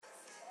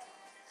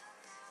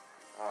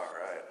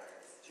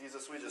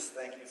Jesus, we just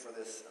thank you for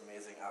this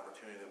amazing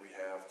opportunity that we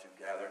have to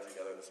gather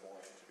together this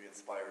morning, to be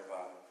inspired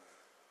by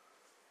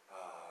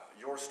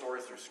your story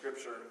through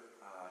Scripture.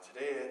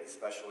 Today,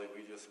 especially,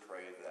 we just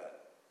pray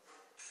that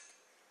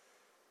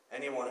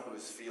anyone who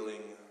is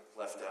feeling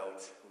left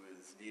out, who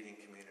is needing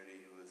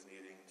community, who is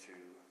needing to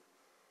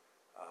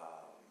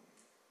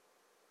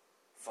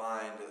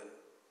find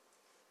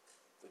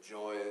the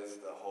joys,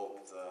 the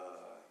hope,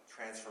 the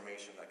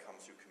transformation that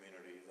comes through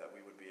community, that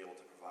we would be able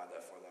to provide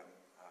that for them.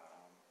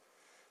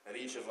 That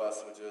each of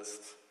us would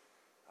just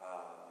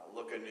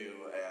look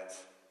anew at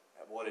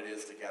what it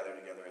is to gather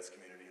together as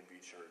community and be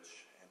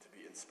church, and to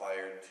be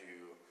inspired to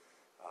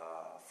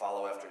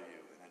follow after you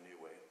in a new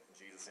way. In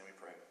Jesus' name we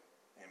pray.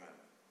 Amen.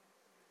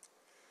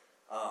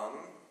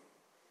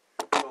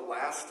 So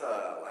last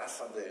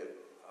Sunday,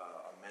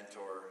 a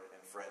mentor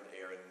and friend,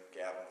 Aaron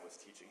Gavin, was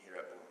teaching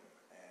here at Bloom,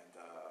 and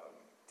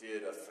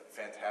did a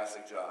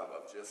fantastic job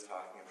of just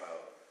talking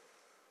about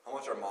how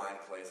much our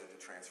mind plays into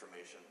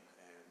transformation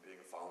and being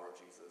a follower of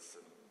Jesus,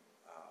 and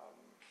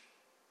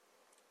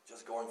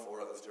just going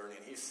forward on this journey.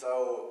 And he's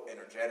so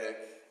energetic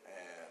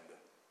and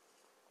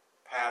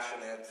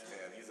passionate,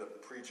 and he's a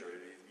preacher.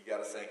 You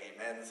got to say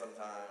amen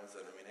sometimes.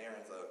 And I mean,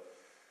 Aaron's a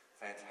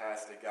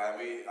fantastic guy.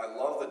 I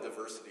love the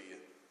diversity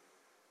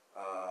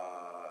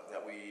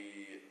that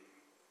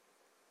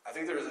I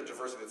think there is a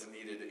diversity that's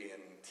needed in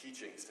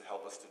teachings to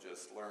help us to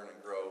just learn and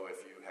grow.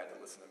 If you had to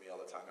listen to me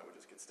all the time, it would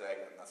just get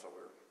stagnant. And that's why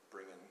we're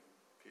bringing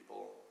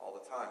people all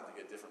the time to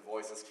get different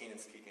voices.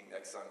 Keenan's speaking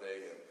next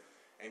Sunday, and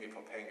Amy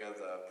Popenga,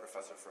 the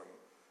professor from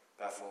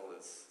Bethel,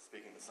 is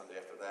speaking the Sunday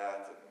after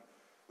that. And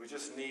we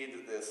just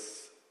need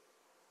this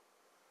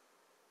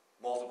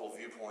multiple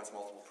viewpoints,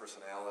 multiple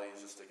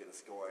personalities just to get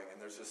us going. And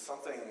there's just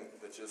something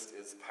that just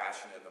is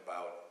passionate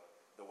about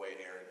the way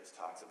Aaron just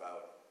talks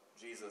about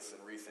Jesus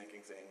and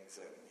rethinking things.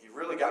 And he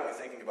really got me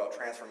thinking about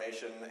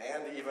transformation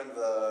and even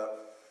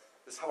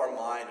just how our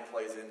mind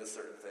plays into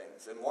certain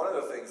things. And one of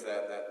the things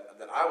that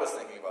I was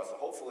thinking about, so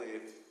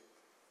hopefully,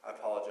 I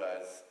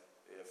apologize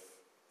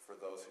for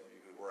those of you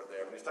who weren't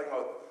there, but he's talking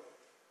about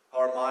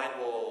how our mind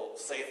will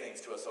say things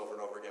to us over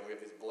and over again. We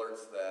have these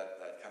blurts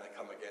that kind of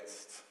come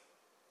against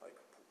like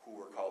who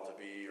we're called to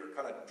be, or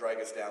kind of drag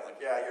us down, like,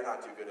 yeah, you're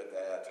not too good at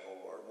that.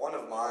 Or one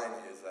of mine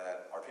is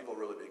that, are people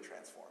really being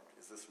transformed?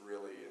 Is this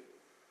really,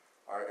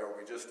 are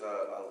we just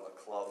a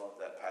club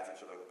that pats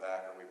each other on the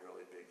back? Are we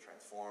really being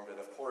transformed?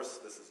 And of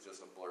course, this is just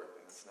a blurt,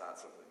 and it's not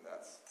something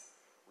that's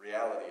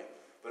reality.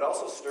 But it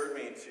also stirred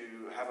me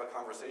to have a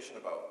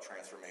conversation about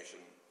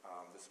transformation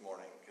this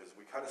morning, because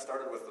we kind of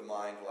started with the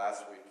mind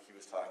last week he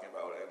was talking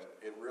about, and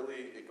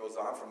it goes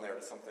on from there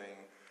to something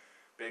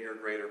bigger,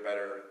 greater,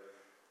 better,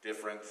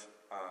 different.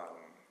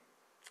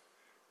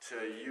 To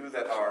you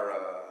that are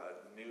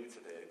new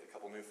today, the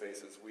couple new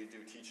faces, we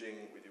do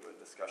teaching, we do a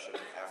discussion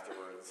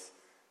afterwards.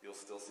 You'll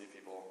still see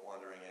people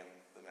wandering in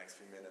the next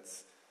few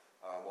minutes.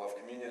 We'll have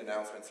communion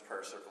announcements,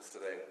 prayer circles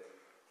today.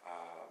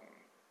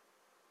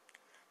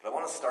 But I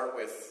want to start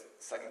with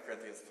 2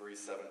 Corinthians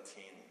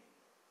 3:17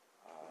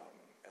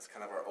 as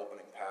kind of our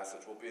opening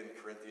passage. We'll be in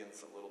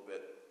Corinthians a little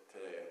bit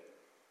today.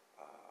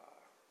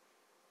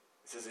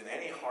 It says, in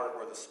any heart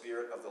where the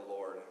Spirit of the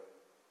Lord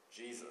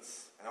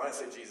Jesus, and I want to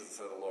say Jesus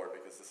instead of the Lord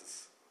because this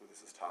is who this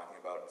is talking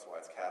about. That's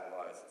why it's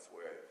capitalized this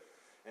way.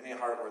 Any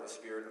heart where the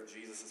Spirit of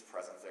Jesus is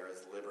present, there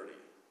is liberty.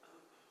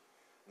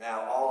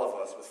 Now all of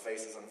us with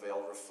faces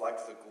unveiled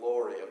reflect the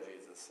glory of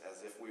Jesus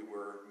as if we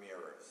were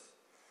mirrors.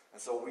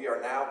 And so we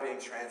are now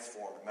being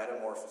transformed,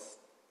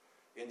 metamorphosed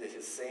into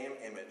his same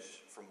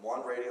image from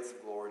one radiance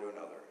of glory to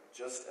another,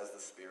 just as the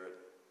Spirit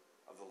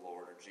of the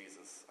Lord, or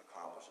Jesus,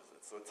 accomplishes it.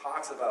 So it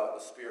talks about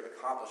the Spirit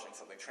accomplishing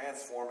something,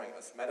 transforming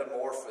us,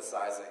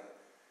 metamorphosizing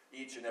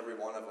each and every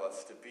one of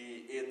us to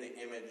be in the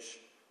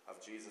image of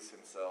Jesus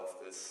himself,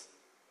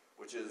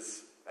 which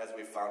is, as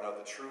we've found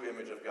out, the true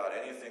image of God.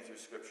 Anything through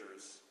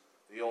Scriptures,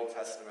 the Old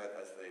Testament,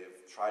 as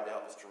they've tried to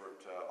help us to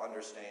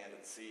understand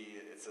and see,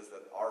 it says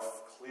that our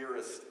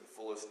clearest and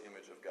fullest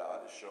image of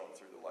God is shown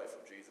through the life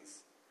of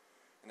Jesus.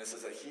 And this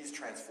is that he's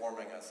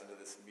transforming us into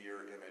this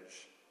mirror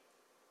image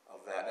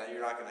of that. Now,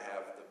 you're not going to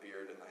have the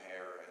beard and the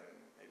hair and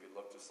maybe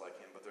look just like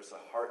him, but there's a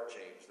heart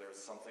change.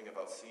 There's something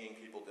about seeing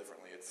people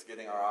differently. It's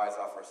getting our eyes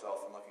off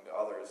ourselves and looking to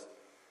others.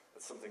 That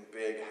something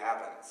big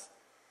happens.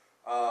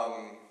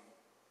 How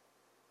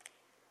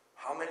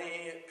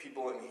many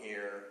people in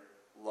here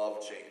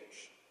love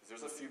change?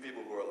 There's a few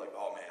people who are like,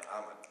 oh man,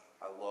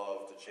 I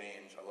love to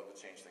change. I love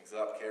to change things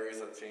up. Carrie's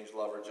a change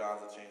lover.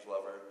 John's a change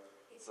lover.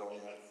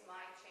 Sonia.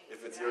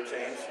 If it's your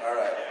change, all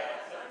right.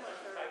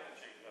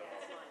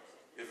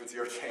 If it's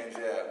your change,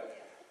 yeah.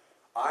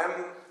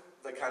 I'm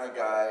the kind of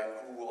guy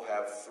who will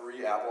have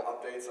 3 Apple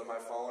updates on my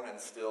phone and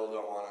still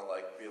don't want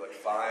to be like,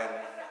 fine,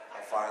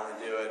 I'll finally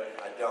do it.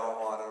 I don't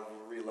want to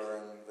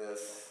relearn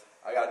this.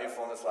 I got a new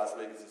phone this last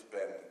week. It's just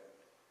been,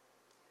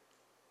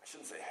 I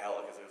shouldn't say hell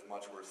because there's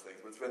much worse things,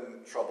 but it's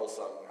been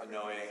troublesome,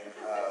 annoying.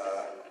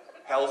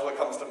 Hell's what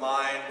comes to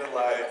mind.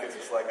 It's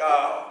just like,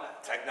 oh,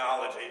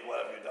 technology,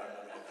 what have you done?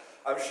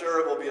 I'm sure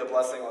it will be a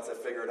blessing once I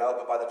figure it out,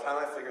 but by the time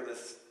I figure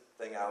this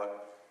thing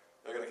out,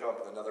 they're going to come up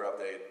with another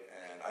update.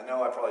 And I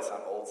know I probably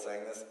sound old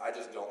saying this. I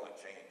just don't like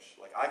change.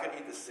 Like, I could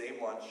eat the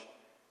same lunch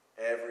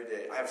every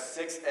day. I have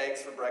 6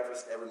 eggs for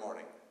breakfast every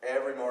morning.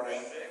 Every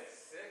morning. 6?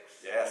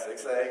 Yeah,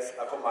 6 eggs.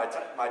 I put my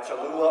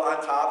Cholula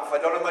on top. If I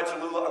don't have my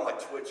Cholula, I'm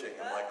like twitching.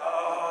 I'm like,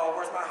 oh,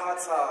 where's my hot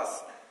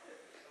sauce?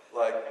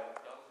 Like,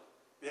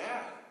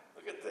 yeah,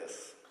 look at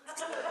this.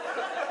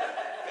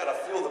 Gotta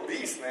feel the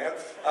beast, man.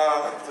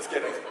 Just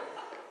kidding.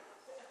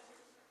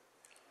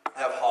 I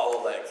have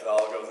hollow legs. It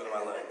all goes into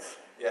my legs.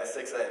 Yeah,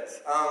 6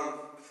 eggs.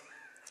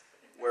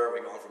 Where are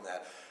we going from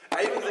that?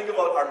 I even think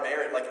about our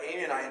marriage. Like,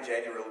 Amy and I in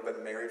January have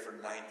been married for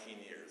 19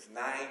 years.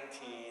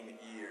 19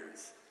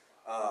 years.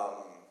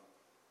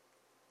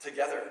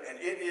 Together. And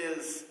it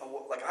is,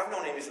 like, I've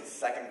known Amy since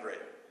 2nd grade.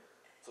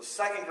 So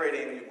 2nd grade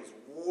Amy was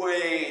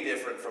way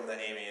different from the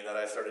Amy that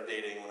I started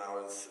dating when I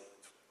was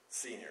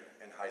senior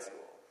in high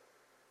school.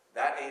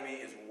 That Amy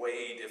is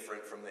way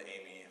different from the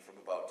Amy from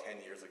about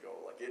 10 years ago.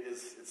 Like,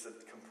 it's a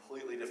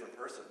completely different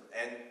person.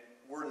 And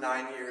we're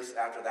 9 years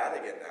after that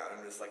again now. And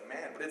I'm just like,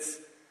 man, but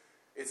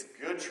it's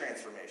good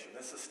transformation.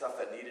 This is stuff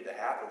that needed to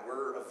happen.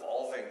 We're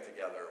evolving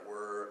together.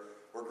 We're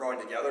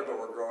growing together, but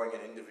we're growing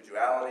in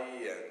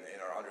individuality and in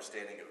our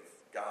understanding of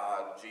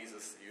God,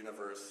 Jesus, the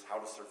universe, how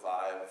to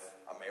survive,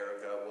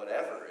 America,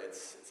 whatever.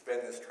 It's been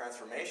this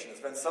transformation.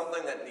 It's been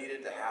something that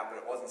needed to happen.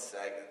 It wasn't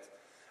stagnant.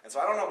 And so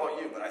I don't know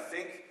about you, but I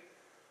think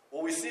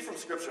what we see from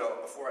Scripture,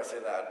 before I say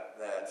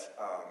that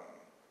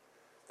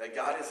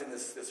God is in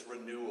this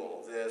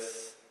renewal,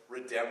 this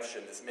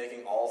redemption, this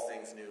making all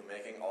things new,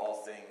 making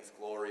all things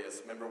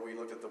glorious. Remember, we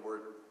looked at the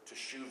word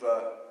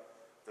teshuvah,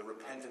 the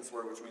repentance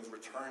word, which means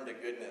return to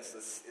goodness.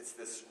 It's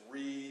this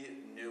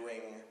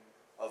renewing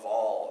of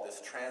all, this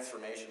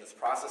transformation, this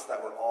process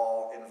that we're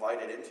all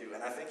invited into.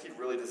 And I think he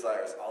really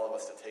desires all of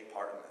us to take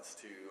part in this,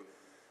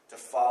 to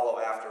follow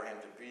after him,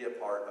 to be a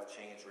part of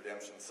change,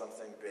 redemption,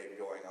 something big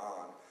going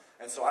on.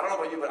 And so I don't know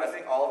about you, but I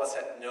think all of us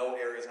had no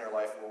areas in our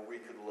life where we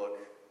could look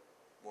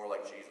more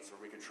like Jesus,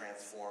 where we could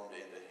transform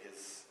into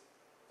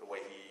the way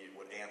he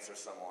would answer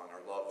someone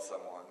or love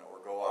someone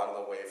or go out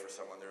of the way for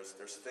someone.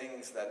 There's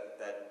things that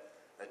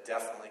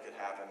definitely could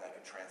happen that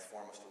could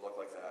transform us to look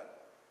like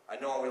that. I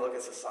know when we look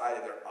at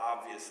society, there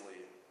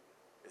obviously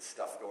is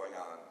stuff going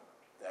on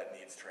that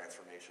needs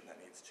transformation,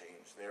 that needs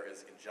change. There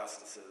is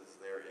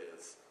injustices, there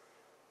is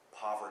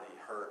poverty,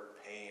 hurt,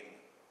 pain,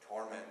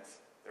 torment.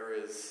 There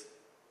is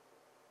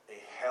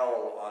a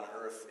hell on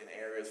earth in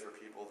areas for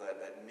people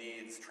that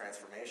needs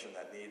transformation,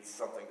 that needs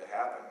something to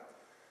happen.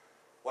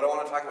 What I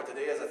want to talk about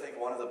today is, I think,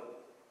 one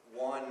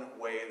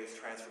way this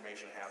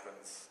transformation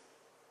happens,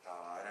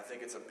 and I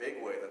think it's a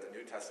big way that the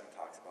New Testament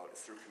talks about, is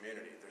through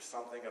community. There's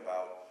something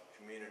about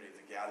community,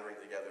 the gathering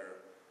together,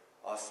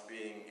 us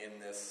being in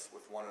this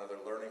with one another,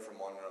 learning from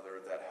one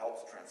another, that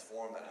helps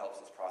transform, that helps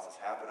this process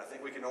happen. I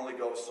think we can only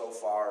go so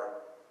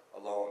far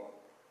alone.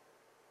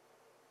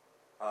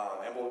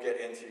 And we'll get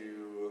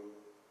into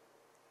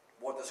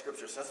what the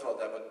Scripture says about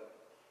that, but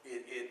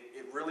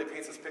it really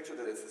paints this picture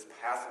that it's this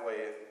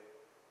pathway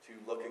to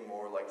looking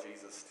more like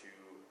Jesus, to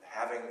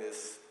having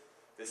this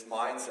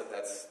mindset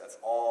that's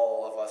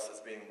all of us as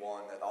being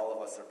one, that all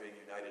of us are being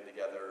united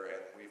together,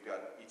 and we've got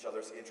each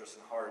other's interests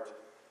in heart.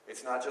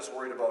 It's not just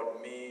worried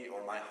about me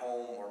or my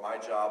home or my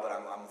job, but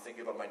I'm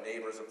thinking about my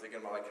neighbors, I'm thinking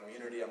about my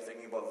community, I'm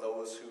thinking about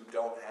those who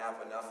don't have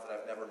enough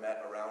that I've never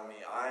met around me.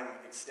 I'm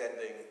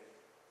extending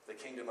the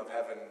kingdom of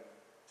heaven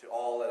to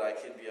all that I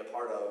can be a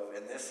part of,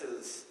 and this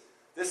is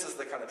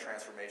the kind of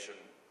transformation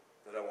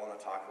that I want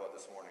to talk about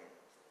this morning.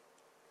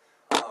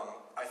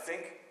 I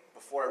think,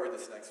 before I read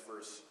this next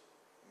verse,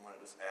 I'm going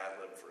to just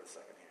ad-lib for a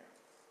second here.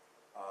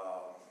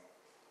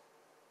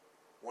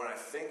 When I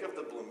think of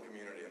the Bloom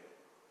community,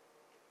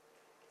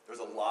 there's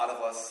a lot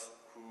of us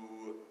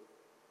who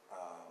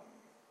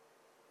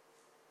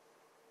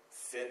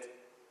fit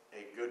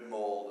a good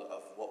mold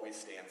of what we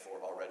stand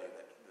for already,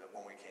 that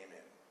when we came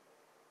in.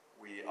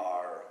 We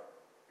are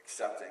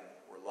accepting,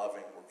 we're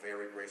loving, we're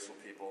very graceful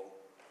people.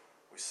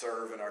 We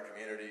serve in our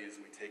communities,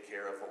 we take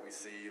care of what we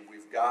see.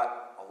 We've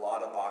got a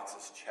lot of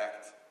boxes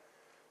checked.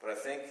 But I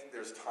think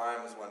there's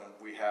times when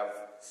we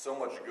have so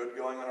much good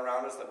going on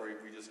around us that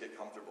we just get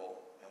comfortable,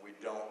 and we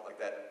don't, like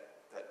that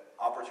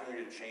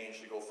opportunity to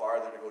change, to go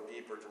farther, to go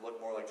deeper, to look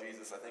more like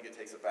Jesus. I think it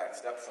takes a back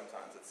step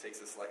sometimes. It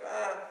takes us like,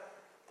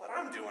 but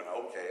I'm doing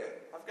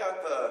okay. I've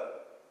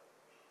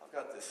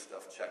got this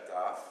stuff checked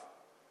off.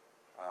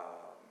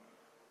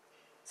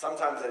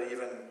 Sometimes that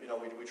even,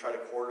 we try to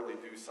quarterly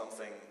do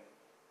something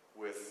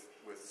with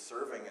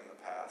serving in the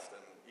past,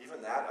 and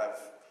even that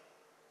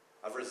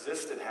I've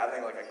resisted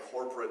having like a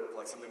corporate,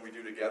 like something we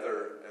do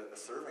together, a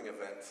serving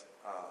event,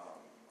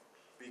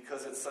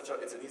 because it's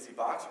an easy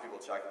box for people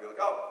to check and be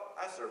like, oh,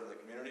 I serve in the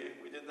community,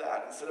 we did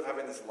that, instead of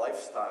having this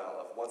lifestyle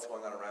of what's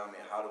going on around me,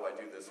 how do I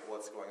do this,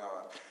 what's going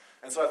on.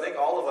 And so I think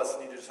all of us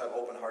need to just have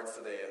open hearts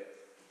today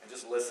and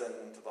just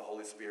listen to the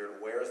Holy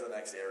Spirit. Where is the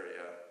next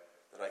area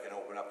that I can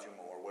open up to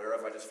more? Where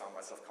have I just found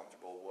myself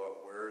comfortable?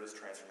 Where does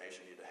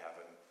transformation need to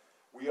happen?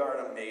 We are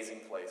an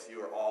amazing place. You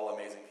are all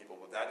amazing people,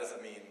 but that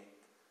doesn't mean,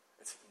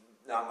 it's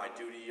not my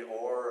duty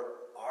or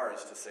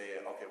ours to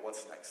say, okay,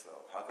 what's next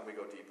though? How can we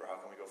go deeper?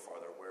 How can we go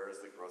farther? Where is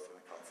the growth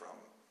going to come from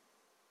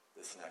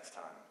this next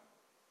time?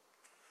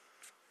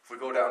 If we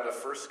go down to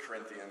 1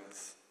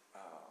 Corinthians,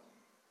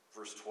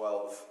 verse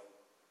 12,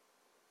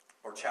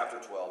 or chapter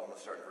 12, I'm going to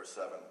start in verse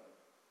 7.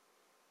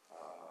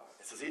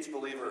 It says, each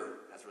believer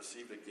has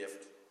received a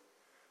gift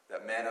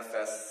that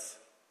manifests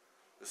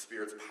the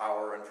Spirit's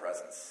power and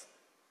presence.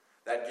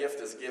 That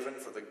gift is given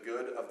for the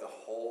good of the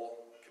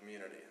whole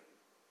community.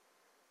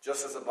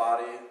 Just as a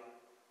body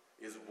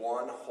is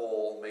one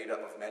whole made up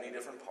of many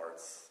different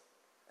parts,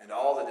 and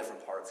all the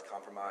different parts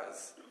comprise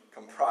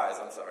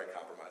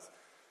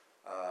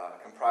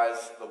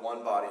the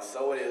one body,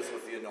 so it is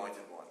with the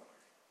anointed one.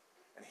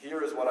 And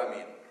here is what I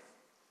mean.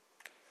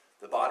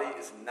 The body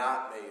is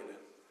not made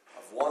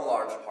of one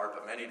large part,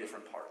 but many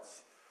different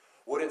parts.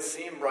 Would it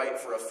seem right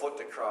for a foot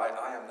to cry,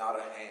 I am not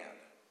a hand,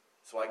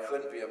 so I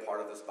couldn't be a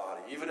part of this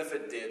body? Even if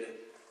it did,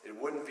 it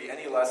wouldn't be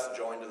any less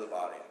joined to the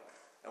body.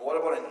 And what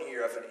about an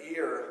ear? If an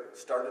ear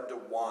started to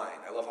whine,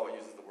 I love how it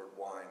uses the word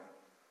whine.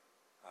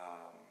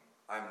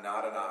 I'm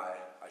not an eye,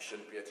 I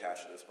shouldn't be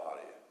attached to this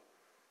body.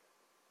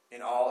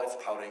 In all its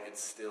pouting,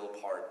 it's still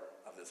part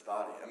of this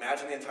body.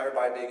 Imagine the entire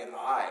body being an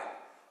eye.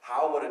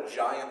 How would a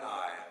giant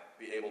eye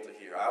be able to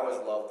hear? I always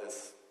love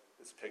this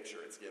picture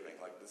it's giving,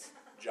 like this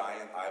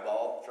giant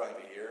eyeball trying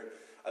to hear.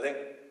 I think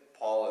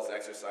Paul is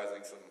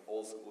exercising some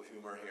old school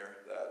humor here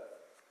that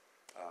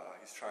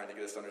he's trying to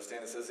get us to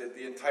understand. It says that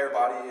the entire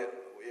body,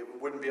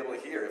 it wouldn't be able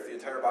to hear. If the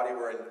entire body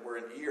were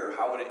an ear,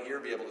 how would an ear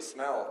be able to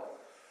smell?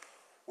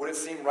 Would it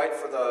seem right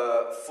for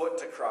the foot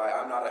to cry,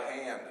 I'm not a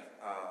hand?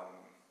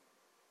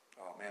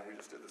 Oh man, we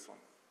just did this one.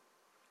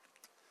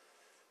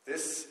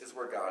 This is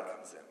where God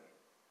comes in.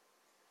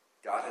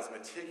 God has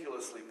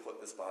meticulously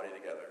put this body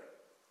together,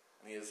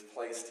 and he has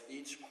placed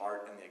each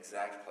part in the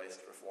exact place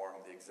to perform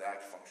the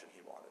exact function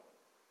he wanted.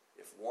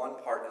 If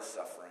one part is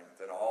suffering,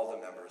 then all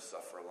the members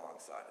suffer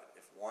alongside it.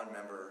 If one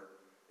member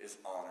is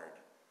honored,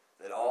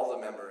 then all the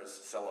members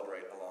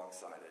celebrate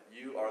alongside it.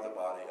 You are the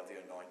body of the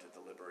anointed,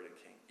 the liberated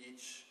King.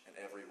 Each and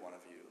every one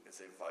of you is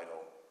a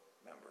vital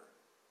member.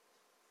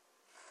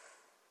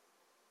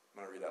 I'm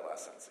going to read that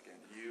last sentence again.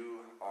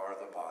 You are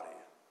the body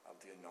of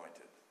the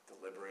anointed, the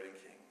liberating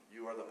King.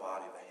 You are the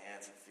body, the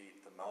hands and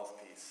feet, the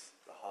mouthpiece,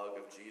 the hug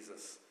of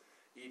Jesus.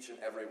 Each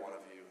and every one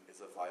of you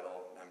is a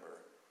vital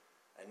member.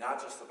 And not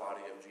just the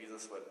body of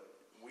Jesus, but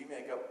we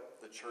make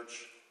up the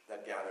church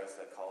that gathers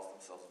that calls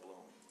themselves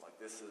Bloom. Like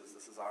this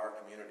is our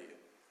community.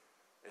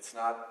 It's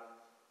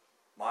not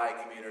my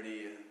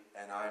community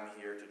and I'm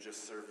here to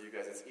just serve you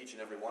guys. It's each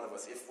and every one of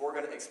us. If we're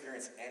going to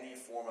experience any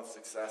form of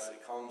success,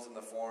 it comes in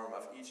the form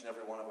of each and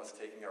every one of us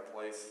taking our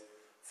place,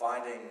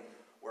 finding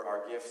where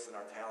our gifts and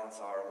our talents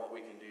are and what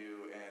we can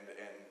do,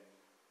 and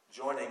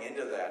joining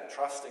into that,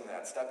 trusting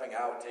that, stepping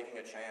out, taking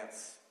a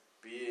chance,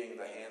 being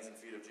the hands and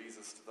feet of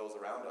Jesus to those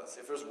around us.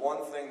 If there's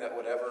one thing that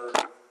would ever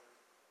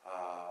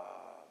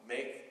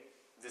make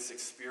this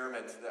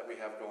experiment that we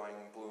have going,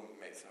 Bloom,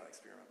 it's not an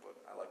experiment, but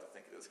I like to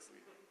think it is because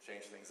we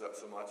change things up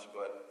so much,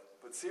 but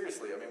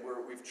seriously, I mean,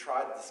 we've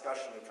tried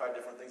discussion, we've tried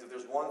different things. If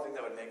there's one thing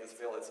that would make us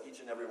fail, it's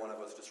each and every one of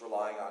us just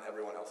relying on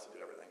everyone else to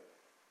do everything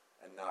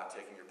and not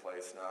taking your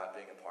place, not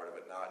being a part of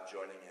it, not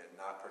joining in,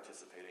 not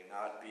participating,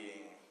 not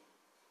being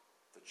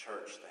the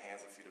church, the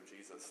hands and feet of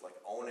Jesus, like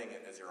owning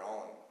it as your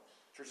own.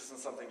 Church isn't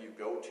something you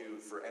go to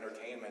for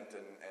entertainment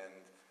and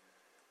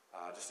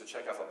just to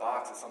check off a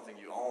box. It's something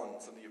you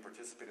own, something you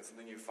participate in,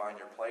 something you find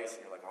your place,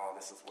 and you're like, oh,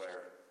 this is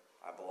where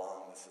I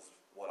belong, this is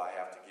what I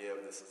have to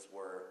give, this is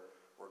where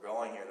we're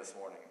going here this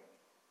morning.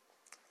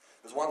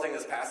 There's one thing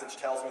this passage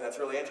tells me that's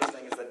really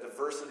interesting, is that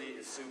diversity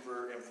is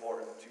super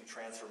important to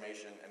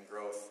transformation and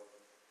growth.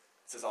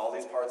 It says all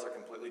these parts are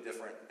completely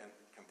different and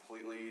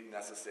completely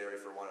necessary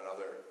for one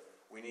another.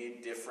 We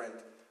need different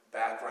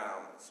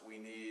backgrounds. We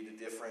need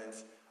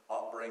different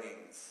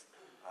upbringings.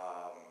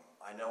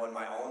 I know in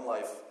my own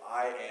life,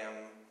 I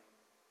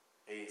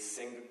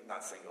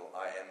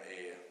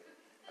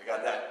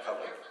got that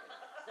covered.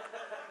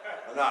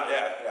 I'm not,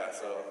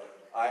 so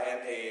I am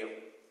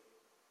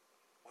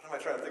what am I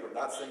trying to think of?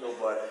 Not single,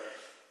 but,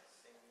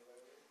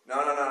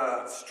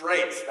 no,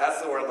 straight.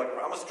 That's the word I'm looking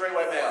for. I'm a straight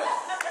white male.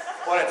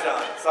 Point at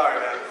John. Sorry,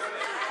 man.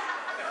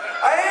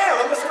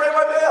 I'm a straight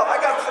white male. I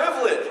got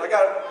privilege. I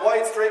got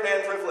white straight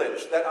man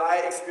privilege that I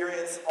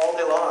experience all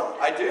day long.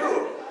 I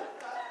do.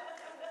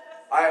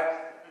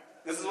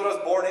 This is what I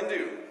was born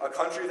into, a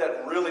country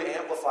that really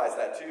amplifies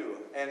that too.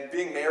 And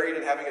being married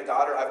and having a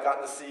daughter, I've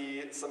gotten to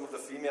see some of the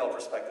female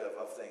perspective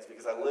of things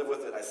because I live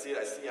with it. I see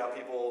how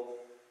people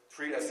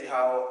treat, I see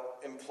how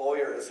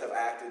employers have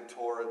acted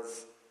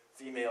towards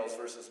females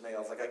versus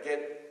males. Like I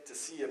get to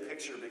see a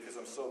picture because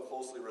I'm so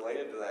closely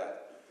related to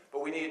that.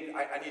 But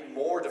I need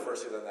more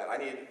diversity than that. I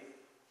need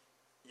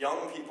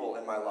young people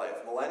in my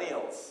life,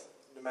 millennials,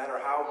 no matter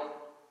how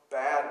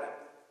bad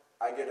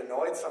I get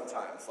annoyed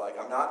sometimes. Like,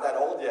 I'm not that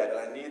old yet, and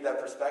I need that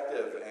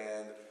perspective,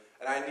 and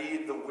I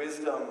need the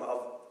wisdom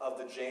of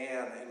the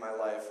Jan in my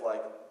life,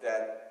 like,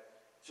 that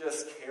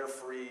just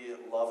carefree,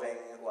 loving.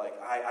 Like,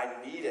 I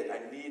need it. I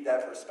need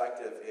that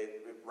perspective.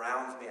 It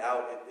rounds me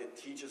out. It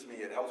teaches me.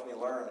 It helps me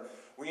learn.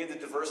 We need the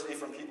diversity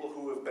from people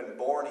who have been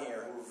born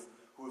here,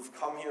 who've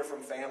come here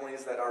from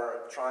families that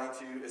are trying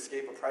to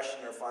escape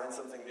oppression or find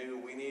something new.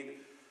 We need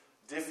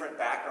different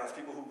backgrounds,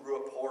 people who grew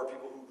up poor,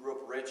 people who grew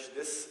up rich.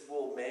 This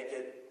will make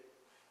it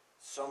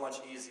so much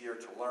easier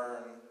to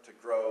learn, to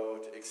grow,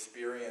 to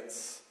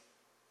experience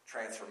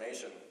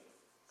transformation.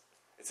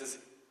 It says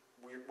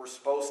we're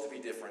supposed to be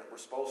different. We're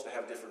supposed to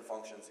have different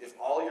functions. If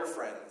all your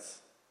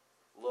friends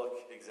look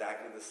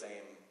exactly the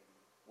same,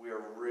 we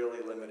are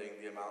really limiting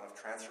the amount of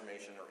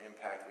transformation or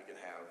impact we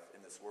can have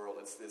in this world.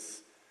 It's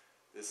this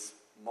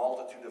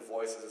multitude of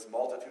voices, this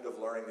multitude of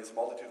learning, this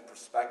multitude of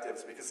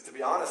perspectives. Because to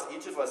be honest,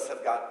 each of us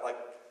have got like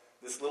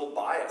this little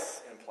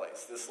bias in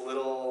place, this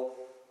little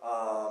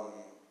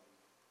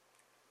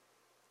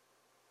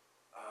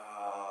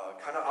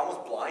kind of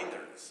almost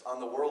blinders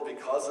on the world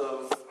because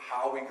of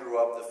how we grew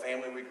up, the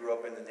family we grew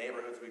up in, the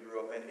neighborhoods we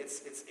grew up in.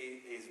 It's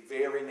a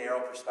very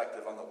narrow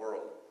perspective on the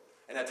world.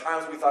 And at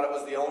times we thought it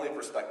was the only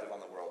perspective on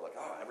the world. Like,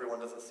 oh, everyone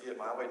doesn't see it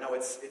my way. No,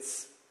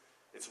 it's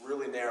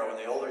really narrow. And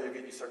the older you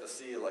get, you start to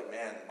see, like,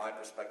 man, my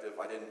perspective,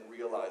 I didn't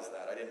realize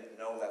that. I didn't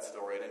know that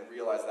story. I didn't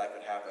realize that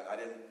could happen. I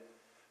didn't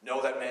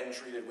know that men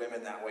treated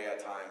women that way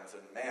at times.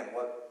 And man,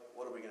 what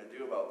are we going to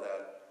do about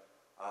that?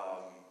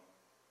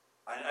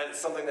 And it's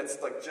something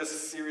that's like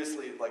just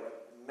seriously like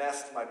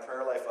messed my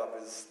prayer life up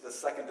is the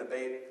second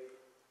debate.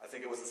 I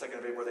think it was the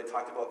second debate where they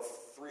talked about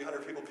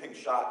 300 people being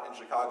shot in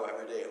Chicago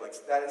every day. Like,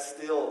 that is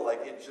still,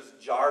 like, it just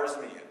jars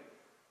me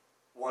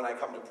when I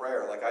come to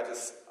prayer. Like, I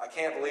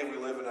can't believe we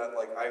live in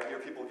I hear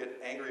people get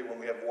angry when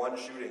we have one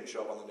shooting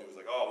show up on the news.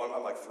 Like, oh,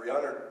 I'm like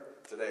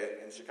 300 today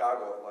in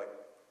Chicago. Like,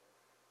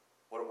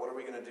 what are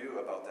we going to do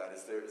about that?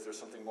 Is there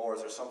something more?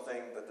 Is there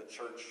something that the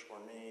church or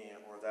me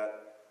or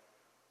that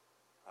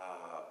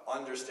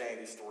understanding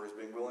these stories,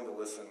 being willing to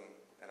listen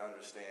and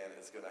understand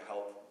is going to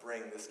help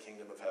bring this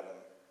kingdom of heaven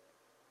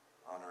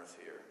on earth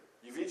here?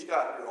 You've each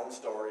got your own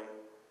story.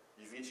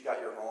 You've each got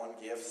your own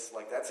gifts.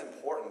 Like, that's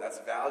important. That's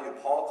value.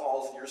 Paul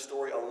calls your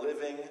story a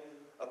living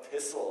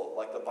epistle.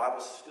 Like, the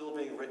Bible's still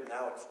being written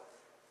out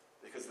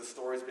because the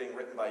story is being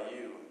written by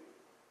you.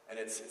 And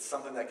it's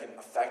something that can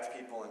affect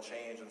people and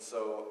change. And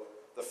so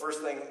the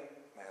first thing,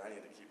 man, I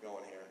need to keep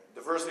going here.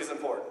 Diversity is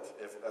important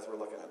as we're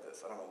looking at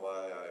this. I don't know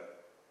why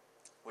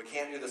we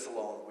can't do this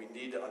alone. We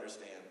need to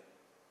understand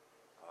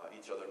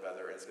each other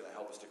better, and it's going to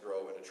help us to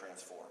grow and to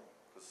transform.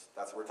 Because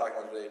that's what we're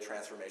talking about today,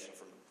 transformation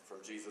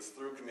from Jesus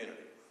through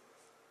community.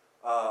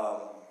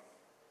 I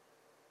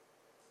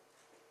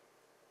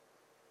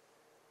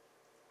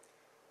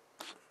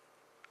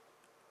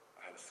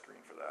had a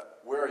screen for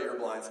that. Where are your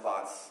blind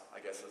spots, I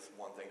guess, is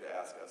one thing to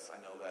ask us. I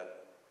know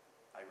that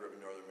I grew up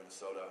in northern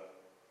Minnesota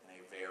in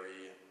a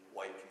very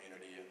white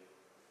community,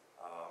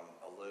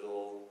 a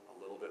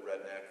little bit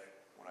redneck.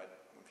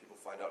 When people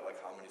find out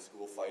like how many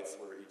school fights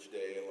were each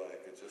day,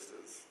 like it just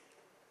is.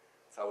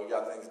 It's how we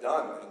got things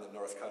done in the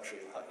North Country.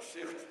 Like,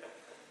 shoot,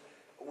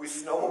 we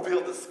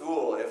snowmobiled to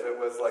school if it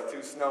was like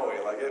too snowy.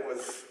 Like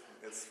it's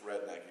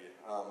rednecky.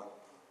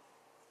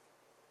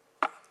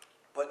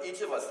 But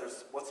each of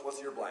us,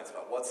 what's your blind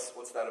spot?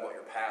 What's that about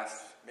your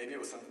past? Maybe it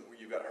was something where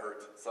you got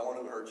hurt, someone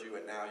who hurt you,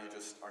 and now you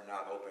just are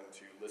not open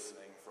to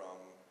listening from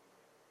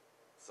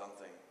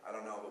something. I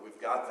don't know, but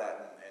we've got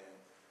that, and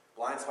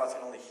blind spots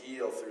can only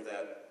heal through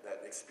that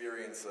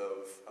experience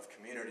of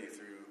community,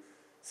 through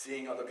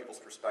seeing other people's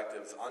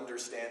perspectives,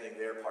 understanding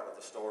their part of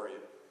the story.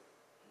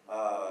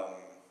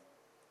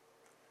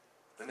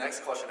 The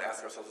next question to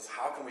ask ourselves is,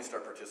 how can we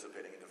start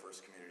participating in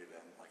diverse community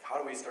then? Like, how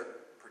do we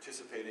start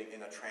participating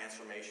in a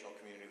transformational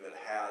community that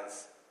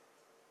has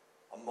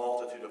a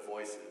multitude of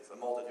voices, a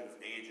multitude of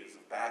ages,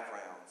 of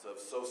backgrounds, of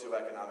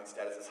socioeconomic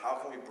statuses? How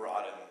can we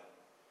broaden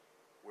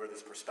where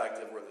this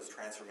perspective, where this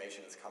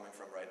transformation is coming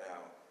from right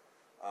now?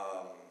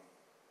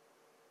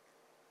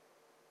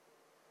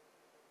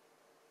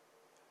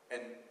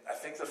 And I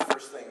think the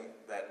first thing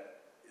that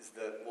is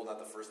not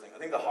the first thing. I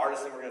think the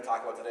hardest thing we're going to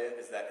talk about today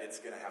is that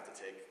it's going to have to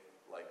take,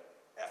 like,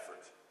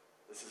 effort.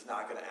 This is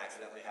not going to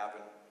accidentally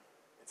happen.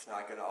 It's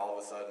not going to all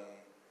of a sudden,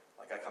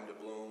 like, I come to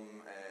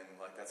Bloom and,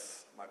 like,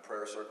 that's my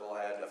prayer circle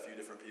had a few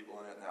different people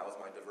in it and that was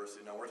my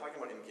diversity. No, we're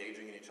talking about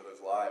engaging in each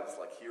other's lives,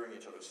 like hearing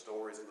each other's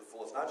stories to the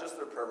fullest. Not just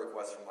their prayer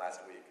requests from last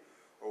week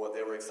or what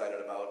they were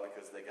excited about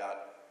because they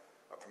got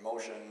a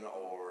promotion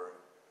or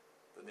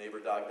the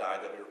neighbor dog died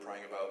that we were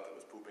praying about that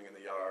was pooping in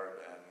the yard,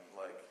 and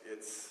like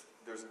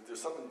there's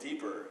something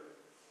deeper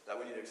that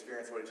we need to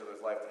experience about each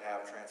other's life to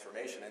have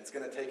transformation. And it's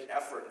going to take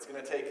effort. It's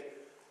going to take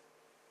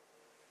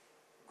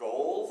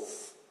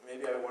goals.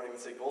 Maybe I won't even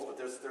say goals, but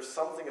there's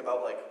something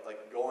about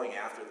like going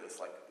after this,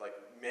 like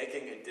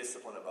making a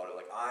discipline about it.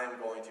 Like, I'm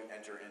going to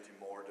enter into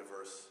more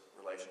diverse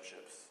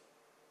relationships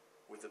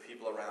with the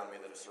people around me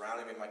that are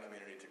surrounding me in my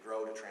community, to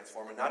grow, to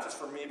transform, and not just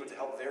for me, but to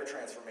help their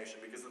transformation.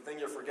 Because the thing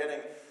you're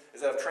forgetting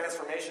is that if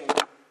transformation,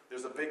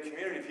 there's a big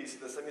community piece to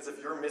this. That means if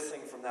you're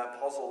missing from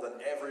that puzzle, then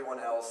everyone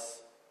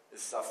else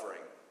is suffering.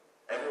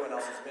 Everyone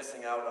else is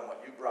missing out on what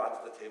you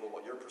brought to the table,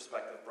 what your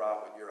perspective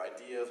brought, what your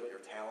ideas, what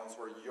your talents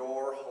were.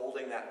 You're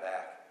holding that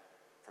back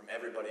from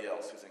everybody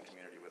else who's in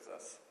community with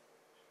us.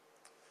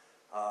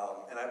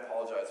 And I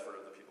apologize for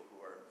the people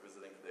who are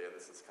visiting today.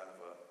 This is kind of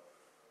a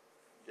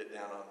get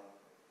down on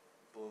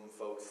Bloom,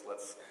 folks.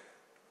 Let's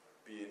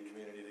be in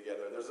community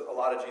together. There's a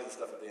lot of Jesus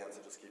stuff at the end, so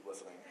just keep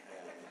listening.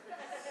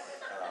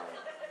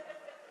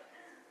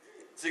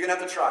 So you're going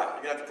to have to try.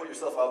 You're going to have to put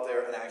yourself out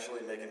there and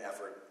actually make an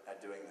effort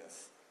at doing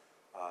this.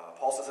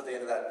 Paul says at the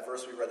end of that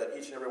verse we read that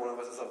each and every one of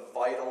us is a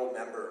vital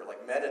member.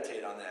 Like,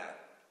 meditate on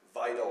that.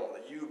 Vital.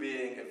 You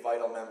being a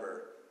vital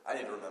member. I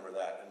need to remember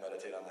that and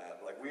meditate on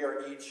that. Like, we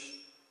are each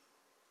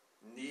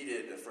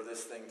needed for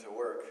this thing to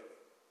work.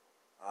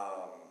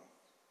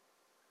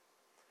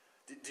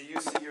 Do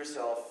you see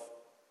yourself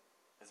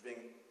as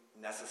being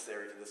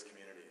necessary to this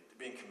community? To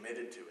being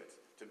committed to it?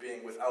 To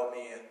being, without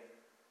me,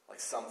 like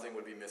something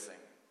would be missing?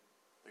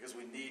 Because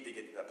we need to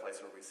get to that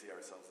place where we see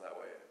ourselves that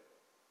way.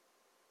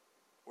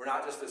 We're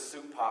not just a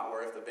soup pot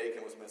where if the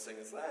bacon was missing,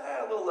 it's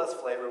a little less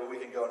flavor, but we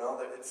can go, no,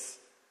 that it's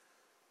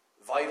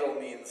vital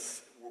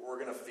means we're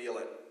going to feel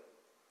it.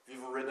 If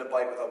you've ever ridden a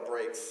bike without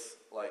brakes,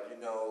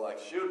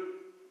 shoot,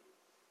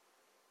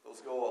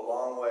 those go a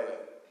long way.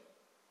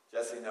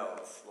 Jesse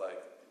knows,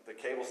 the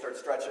cable starts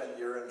stretching,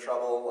 you're in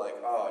trouble,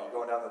 you're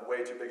going down the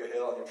way too big a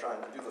hill and you're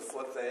trying to do the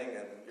foot thing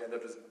and you end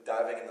up just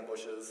diving in the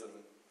bushes and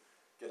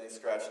getting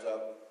scratched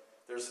up.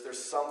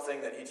 There's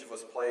something that each of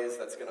us plays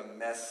that's going to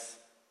mess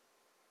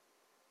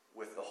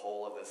with the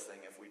whole of this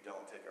thing if we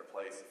don't take our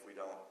place, if we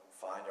don't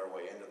find our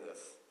way into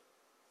this.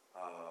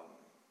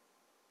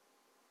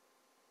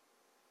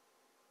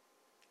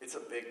 It's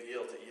a big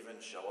deal to even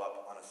show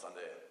up on a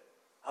Sunday.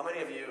 How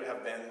many of you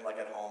have been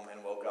at home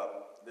and woke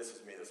up? This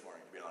was me this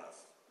morning, to be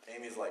honest.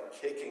 Amy's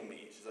kicking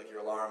me. She's like,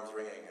 your alarm's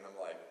ringing. And I'm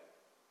like,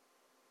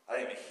 I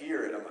didn't even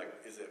hear it. I'm like,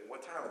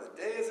 what time of the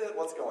day is it?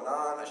 What's going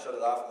on? I shut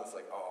it off and it's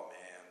like, oh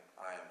man,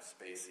 I am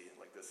spacey.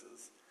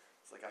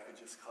 It's like I could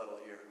just cuddle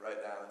here right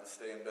now and just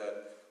stay in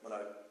bed. When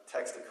I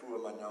text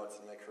Akua my notes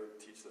and make her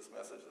teach this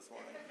message this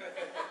morning.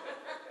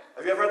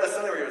 Have you ever had that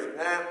Sunday where you're like,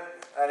 nah,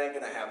 that ain't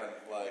going to happen.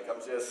 I'm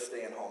just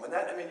staying home. And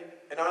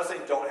I'm not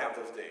saying don't have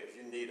those days.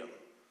 You need them.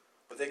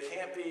 But they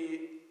can't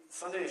be,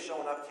 Sunday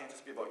showing up can't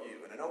just be about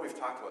you. And I know we've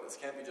talked about this.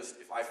 It can't be just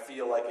if I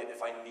feel like it,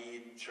 if I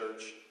need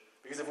church.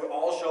 Because if we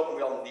all show up and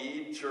we all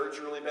need church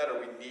really bad,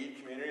 or we need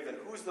community, then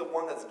who's the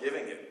one that's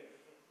giving it?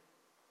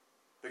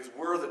 Because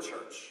we're the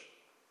church.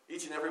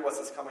 Each and every one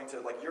that's coming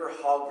to, your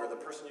hug, or the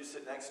person you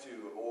sit next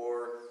to,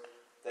 or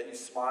that you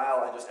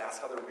smile and just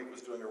ask how their week was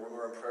doing, or when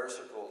we're in prayer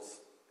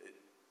circles,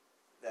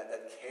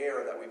 that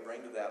care that we bring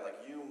to that,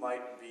 you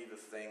might be the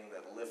thing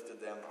that lifted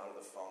them out of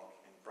the funk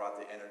and brought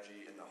the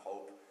energy and the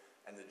hope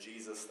and the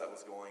Jesus that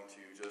was going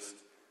to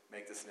just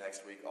make this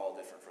next week all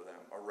different for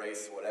them.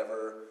 Erase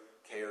whatever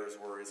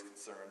cares, worries,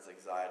 concerns,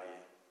 anxiety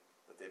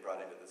that they brought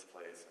into this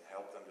place and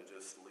help them to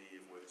just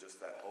leave with just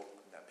that hope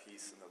and that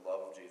peace and the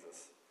love of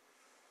Jesus.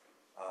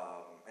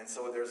 And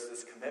so there's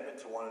this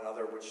commitment to one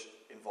another which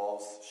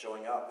involves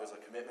showing up. There's a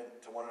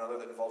commitment to one another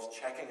that involves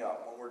checking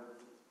up. When we're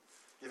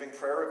giving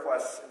prayer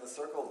requests in the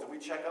circle, do we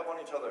check up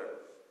on each other?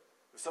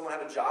 If someone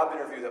had a job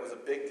interview that was a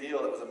big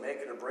deal, that was a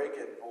make it or break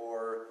it,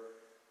 or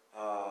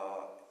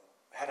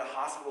had a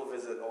hospital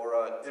visit, or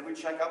did we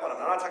check up on them?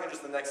 I'm not talking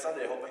just the next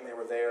Sunday hoping they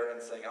were there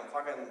and saying, I'm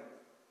talking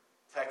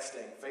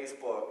texting,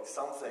 Facebook,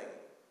 something.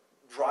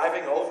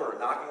 Driving over,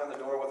 knocking on the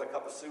door with a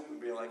cup of soup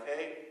and being like,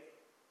 hey,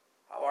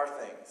 how are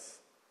things?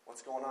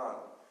 What's going on?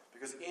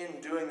 Because in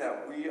doing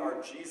that, we are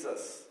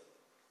Jesus.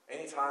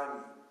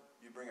 Anytime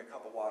you bring a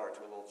cup of water to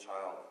a little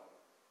child,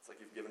 it's like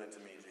you've given it to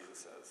me,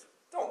 Jesus says.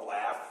 Don't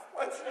laugh.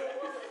 What? Is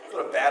that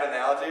a bad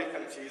analogy?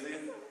 Kind of cheesy.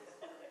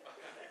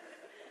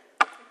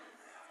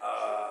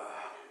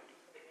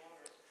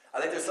 I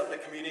think there's something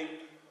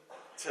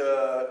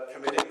to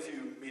committing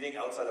to meeting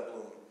outside of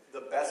Bloom.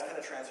 The best kind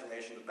of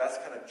transformation, the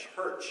best kind of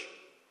church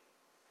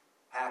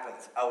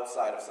happens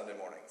outside of Sunday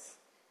mornings.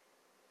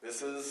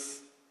 This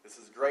is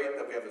great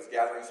that we have this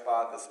gathering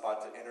spot, this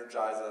spot to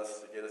energize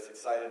us, to get us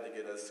excited, to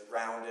get us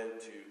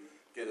grounded, to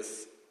get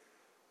us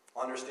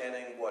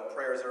understanding what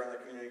prayers are in the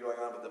community going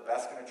on, but the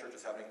best kind of church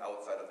is happening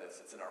outside of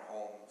this. It's in our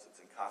homes, it's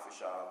in coffee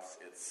shops,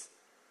 it's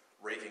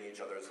raking each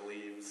other's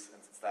leaves,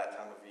 and it's that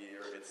time of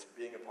year, it's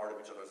being a part of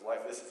each other's life.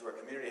 This is where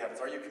community happens.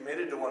 Are you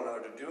committed to one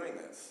another to doing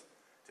this?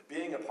 To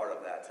being a part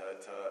of that,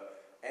 to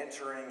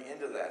entering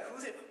into that?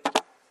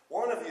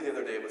 One of you the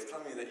other day was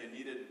telling me that you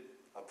needed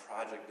a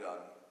project done.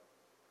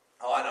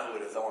 Oh, I know who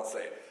it is, I won't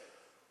say it.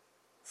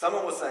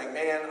 Someone was saying,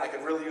 man, I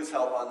could really use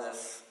help on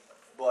this,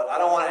 but I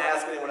don't want to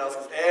ask anyone else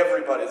because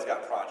everybody's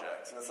got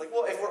projects. And it's like,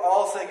 well, if we're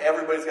all saying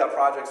everybody's got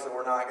projects and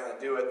we're not going to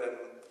do it, then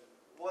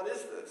what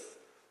is this?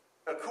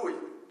 Cool.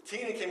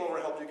 Tina came over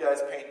and helped you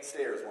guys paint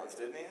stairs once,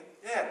 didn't he?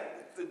 Yeah,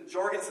 the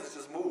Jorgensens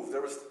just moved.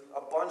 There was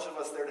a bunch of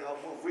us there to help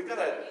move. We've got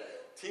to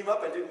team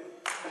up and do...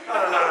 No.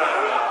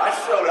 I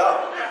showed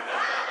up.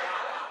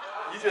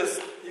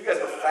 You guys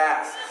were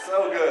fast.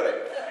 So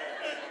good.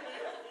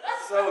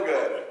 So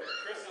good.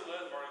 Chris and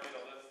Liz already made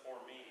a list for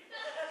me.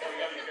 So we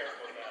got to be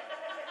careful with that.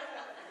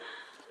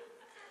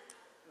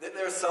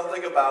 There's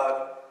something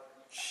about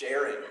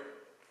sharing.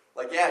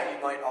 Like, yeah,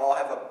 you might all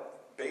have a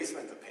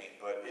basement to paint,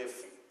 but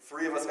if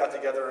 3 of us got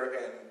together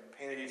and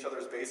painted each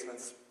other's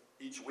basements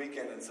each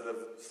weekend instead of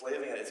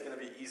slaving it, it's going to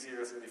be easier,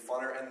 it's going to be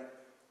funner, and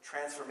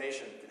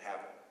transformation can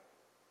happen.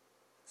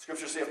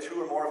 Scriptures say if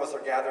 2 or more of us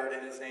are gathered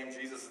in his name,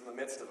 Jesus is in the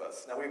midst of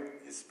us. Now,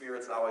 his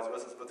Spirit's always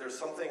with us, but there's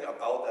something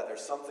about that.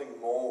 There's something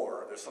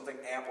more. There's something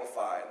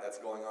amplified that's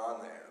going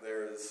on there.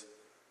 There's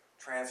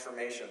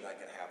transformation that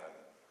can happen.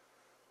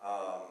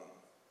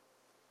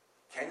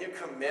 Can you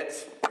commit?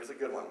 Here's a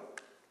good one.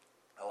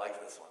 I like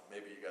this one.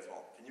 Maybe you guys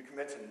won't. Can you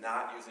commit to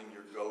not using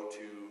your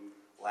go-to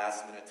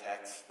last-minute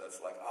text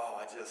that's like,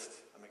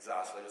 I'm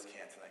exhausted. I just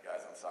can't tonight,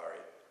 guys. I'm sorry.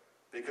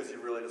 Because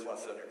you really just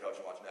want to sit on your couch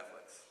and watch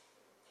Netflix.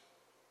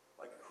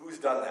 Like, who's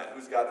done that?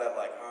 Who's got that,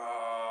 like,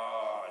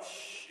 oh,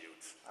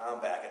 shoot, I'm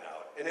backing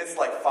out. And it's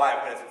like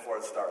 5 minutes before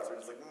it starts. We're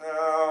just like,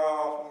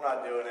 no, I'm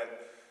not doing it.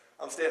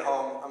 I'm staying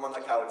home. I'm on the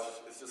couch.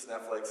 It's just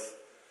Netflix.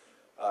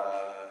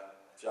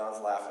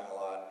 John's laughing a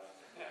lot.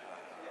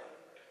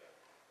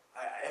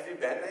 Have you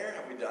been there?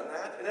 Have we done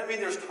that? And I mean,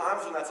 there's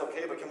times when that's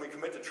okay, but can we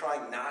commit to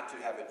trying not to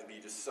have it to be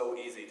just so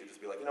easy to just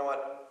be like, you know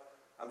what?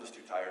 I'm just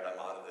too tired. I'm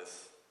out of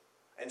this.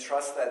 And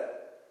trust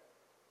that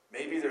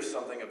maybe there's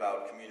something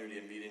about community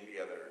and meeting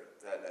together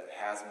that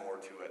has more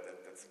to it,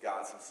 that's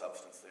got some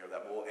substance there,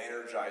 that will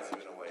energize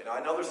you in a way. Now,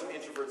 I know there's some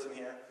introverts in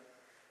here,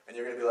 and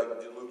you're going to be like,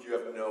 Luke, you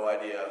have no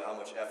idea how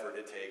much effort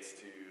it takes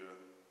to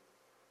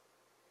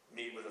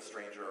meet with a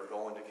stranger or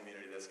go into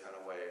community this kind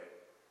of way.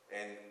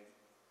 And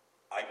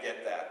I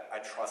get that. I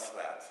trust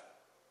that.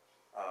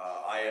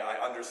 I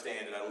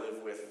understand it. I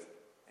live with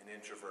an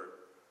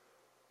introvert.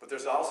 But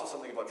there's also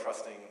something about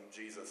trusting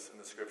Jesus in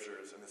the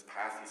Scriptures and this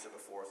path he set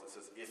before us that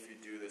says, if you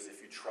do this,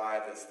 if you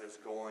try this, there's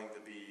going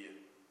to be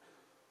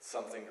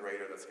something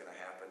greater that's going to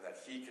happen, that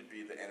he could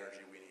be the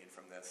energy we need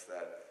from this,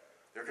 that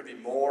there could be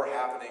more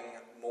happening,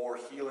 more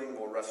healing,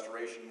 more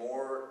restoration,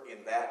 more in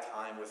that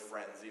time with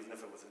friends, even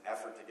if it was an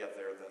effort to get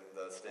there than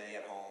the staying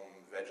at home,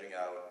 vegging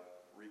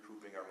out,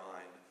 recouping our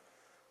mind.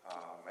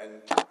 And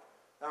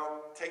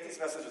now, take these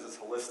messages as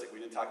holistic.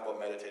 We did talk about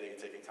meditating and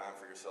taking time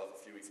for yourself a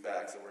few weeks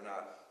back, so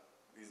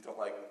these don't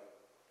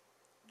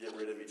get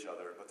rid of each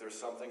other, but there's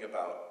something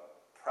about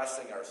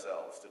pressing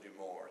ourselves to do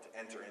more, to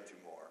enter into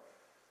more,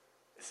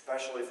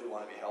 especially if we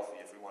want to be healthy,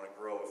 if we want to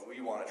grow, if we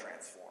want to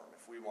transform,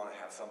 if we want to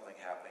have something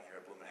happening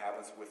here at Bloom. It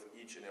happens with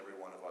each and every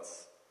one of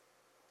us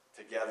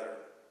together.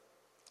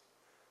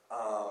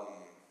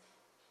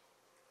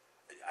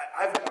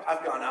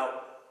 I've gone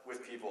out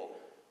with people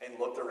and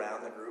looked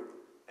around the group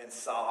and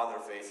saw on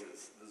their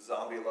faces the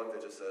zombie look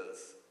that just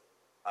says,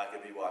 I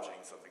could be watching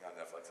something on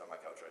Netflix on my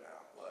couch right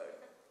now. Like,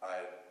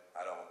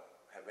 I don't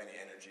have any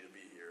energy to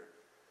be here.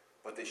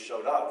 But they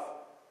showed up.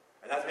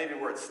 And that's maybe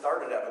where it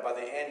started at. But by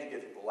the end, you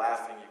get people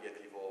laughing, you get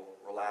people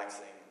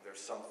relaxing. There's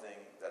something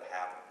that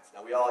happens.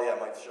 Now, we all,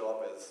 might show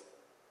up as,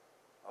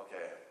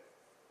 okay,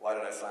 why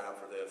did I sign up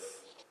for this?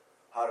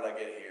 How did I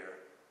get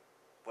here?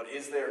 But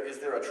is there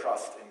a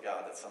trust in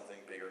God that something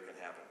bigger can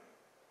happen?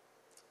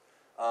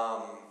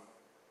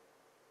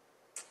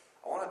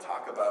 I want to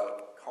talk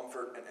about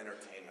comfort and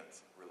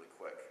entertainment really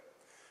quick,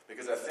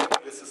 because I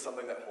think this is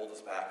something that holds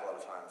us back a lot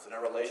of times. In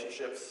our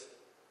relationships,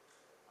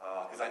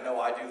 because I know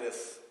I do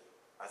this,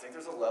 I think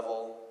there's a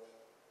level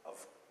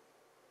of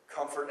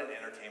comfort and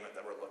entertainment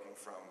that we're looking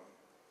from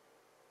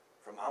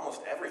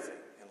almost everything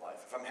in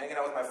life. If I'm hanging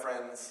out with my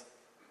friends,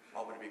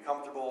 I'm hoping to be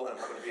comfortable and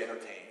I'm hoping to be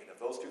entertained. And if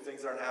those 2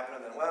 things aren't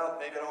happening, then,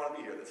 maybe I don't want to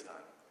be here this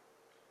time.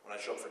 When I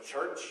show up for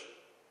church,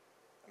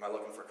 am I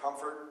looking for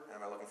comfort and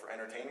am I looking for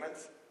entertainment?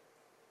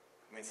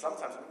 I mean,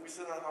 sometimes we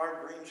sit on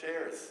hard green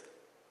chairs.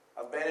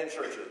 I've been in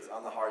churches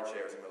on the hard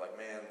chairs and we're like,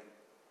 man,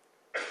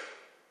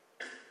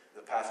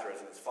 the pastor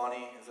isn't as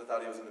funny as I thought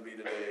he was going to be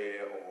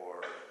today,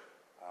 or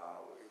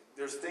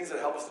there's things that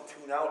help us to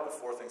tune out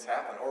before things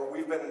happen. Or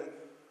we've been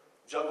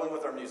juggling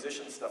with our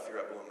musician stuff here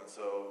at Bloom, and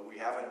so we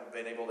haven't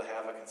been able to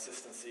have a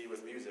consistency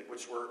with music,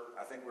 which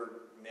I think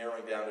we're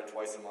narrowing down to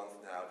twice a month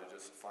now to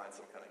just find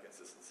some kind of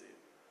consistency.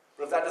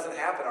 But if that doesn't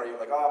happen, are you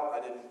like, I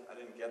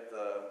didn't get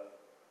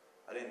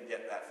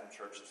that from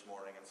church this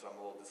morning, and so I'm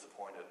a little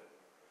disappointed.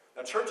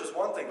 Now, church is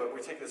one thing, but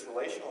we take this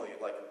relationally.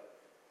 Like,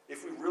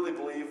 if we really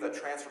believe that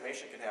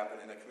transformation can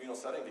happen in a communal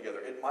setting together,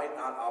 it might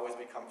not always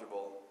be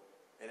comfortable,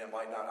 and it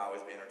might not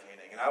always be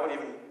entertaining. And I would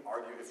even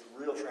argue if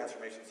real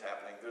transformation is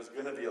happening, there's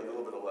going to be a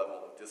little bit of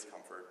level of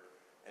discomfort,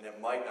 and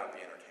it might not be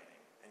entertaining.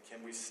 And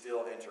can we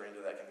still enter into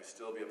that? Can we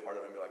still be a part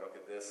of it and be like,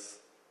 okay, this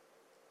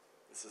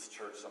is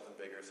church, something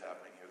bigger is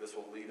happening here. This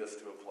will lead us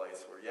to a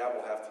place where,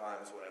 we'll have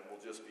times when it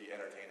will just be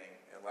entertaining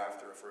and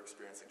laughter if we're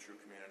experiencing true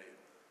community.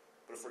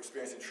 But if we're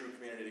experiencing true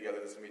community together,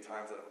 there's going to be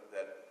times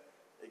that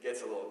it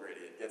gets a little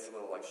gritty. It gets a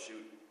little like,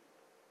 shoot,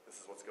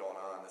 this is what's going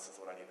on. This is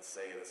what I need to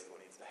say. This is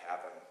what needs to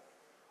happen.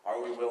 Are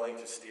we willing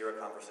to steer a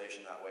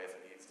conversation that way if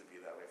it needs to be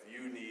that way? If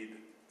you need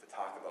to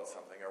talk about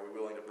something, are we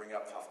willing to bring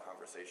up tough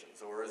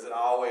conversations? Or is it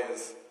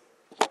always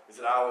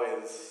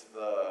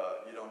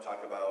you don't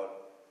talk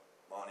about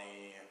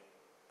money,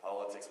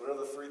 politics, what are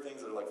the 3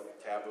 things that are like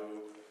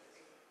taboo?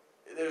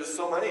 there's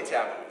so many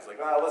taboos. Like,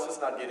 let's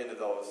just not get into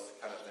those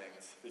kind of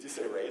things. Did you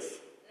say race?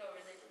 No,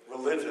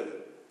 religion.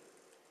 Religion.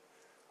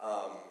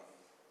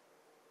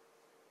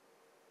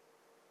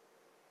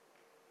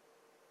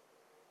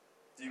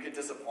 Do you get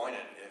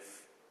disappointed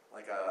if,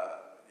 like,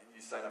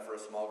 you sign up for a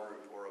small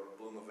group or a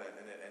Bloom event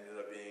and it ended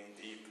up being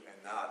deep and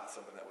not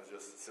something that was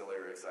just silly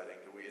or exciting?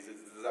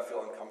 Does that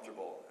feel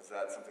uncomfortable? Is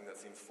that something that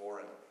seems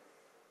foreign?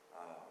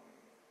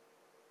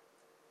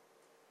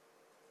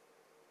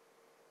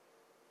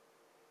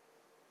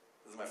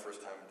 This is my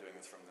first time doing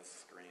this from this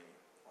screen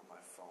on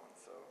my phone,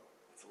 so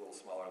it's a little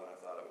smaller than I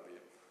thought it would be.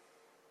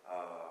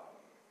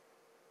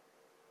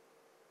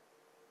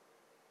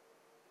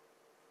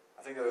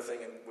 I think the other thing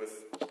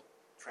with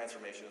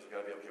transformation is we've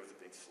got to be okay with it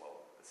being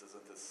slow. This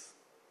isn't this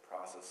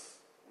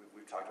process.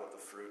 We've talked about the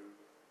fruit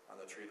on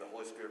the tree. The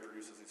Holy Spirit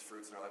produces these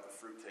fruits in our life. The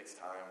fruit takes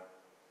time.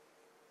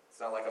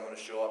 It's not like I'm going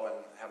to show up and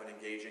have an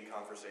engaging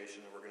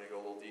conversation and we're going to go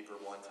a little deeper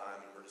one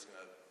time and we're just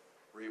going to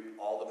reap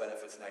all the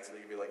benefits next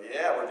week and be like,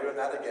 yeah, we're doing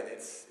that again.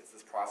 It's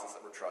this process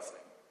that we're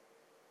trusting.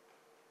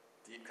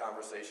 Deep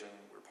conversation.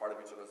 We're part of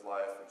each other's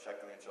life. We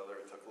checked on each other.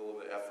 It took a little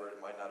bit of effort.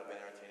 It might not have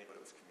been entertaining, but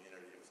it was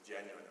community. It was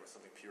genuine. There was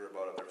something pure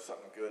about it. There was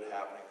something good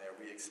happening there.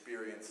 We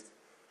experienced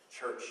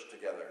church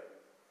together.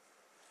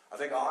 I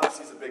think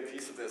honesty is a big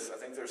piece of this. I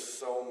think there's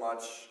so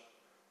much...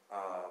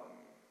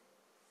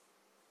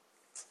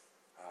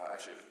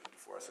 actually,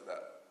 before I said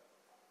that,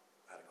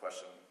 I had a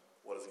question.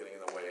 What is getting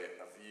in the way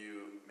of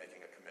you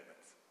making a commitment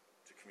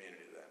to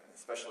community then, and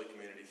especially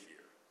community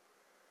here?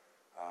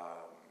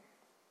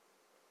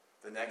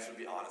 The next would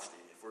be honesty.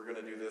 If we're going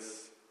to do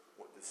this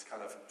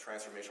kind of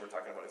transformation we're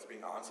talking about, it's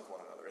being honest with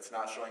one another. It's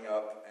not showing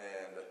up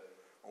and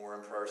when we're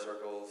in prayer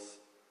circles,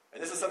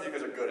 and this is something you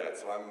guys are good at,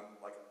 so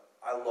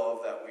I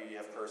love that we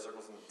have prayer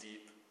circles and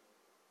deep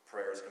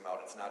prayers come out.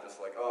 It's not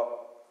just like,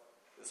 oh,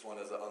 this one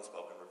is an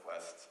unspoken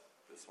request.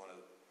 This one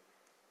is...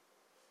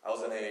 I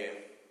was in a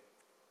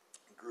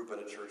group at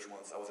a church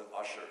once. I was an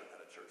usher at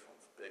a church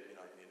once. Big, you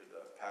needed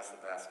to pass the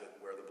basket,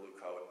 wear the blue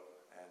coat,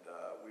 and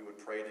we would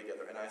pray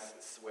together. And I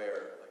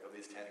swear, like, of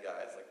these 10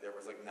 guys, like, there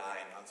was like 9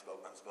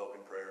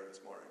 unspoken prayer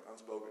this morning.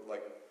 Unspoken,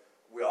 like,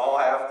 we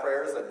all have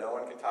prayers that no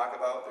one can talk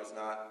about. There's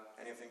not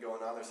anything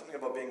going on. There's something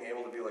about being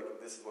able to be like,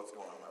 this is what's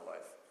going on in my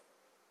life.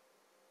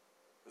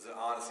 There's an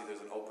honesty,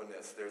 there's an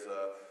openness.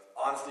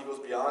 Honesty goes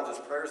beyond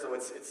just prayers, though.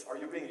 It's are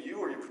you being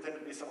you or are you pretending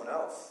to be someone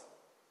else?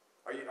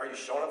 Are you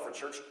showing up for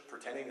church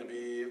pretending to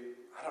be,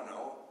 I don't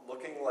know,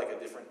 looking like a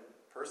different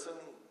person,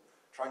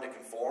 trying to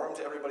conform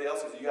to everybody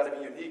else? Because you got to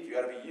be unique, you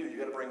got to be you. You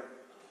got to bring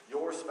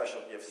your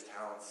special gifts,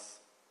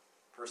 talents,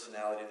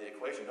 personality to the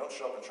equation. Don't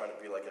show up and try to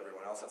be like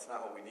everyone else. That's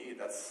not what we need.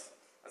 That's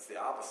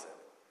the opposite.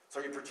 So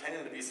are you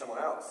pretending to be someone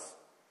else?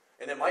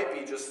 And it might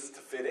be just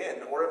to fit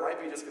in, or it might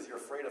be just because you're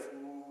afraid of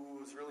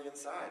who's really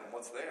inside and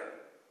what's there.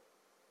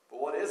 But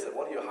what is it?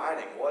 What are you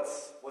hiding?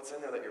 What's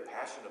in there that you're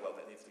passionate about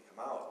that needs to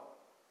come out?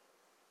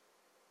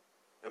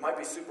 It might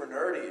be super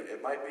nerdy.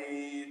 It might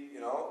be,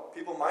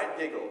 people might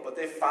giggle, but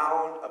they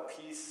found a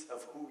piece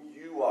of who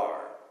you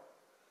are.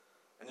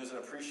 And there's an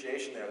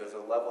appreciation there. There's a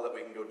level that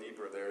we can go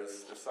deeper.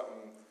 There's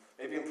something,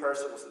 maybe in prayer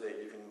circles today,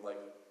 you can,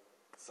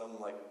 some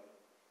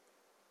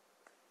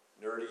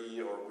nerdy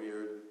or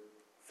weird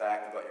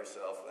fact about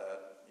yourself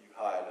that you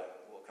hide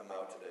will come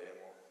out today, and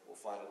we'll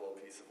find a little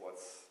piece of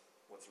what's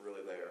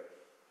really there.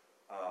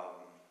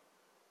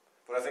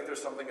 But I think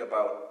there's something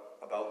about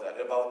that.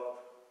 About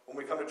when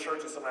we come to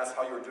church and someone asks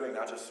how you were doing,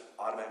 not just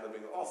automatically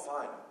being, oh,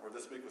 fine, or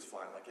this week was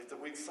fine. Like, if the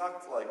week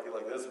sucked, be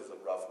like, this was a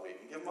rough week,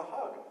 and give them a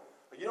hug.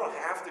 You don't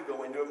have to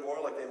go into it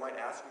more, like they might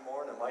ask you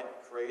more, and it might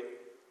create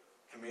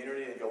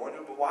community and go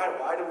into it, but why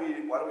do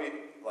we,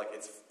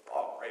 it's,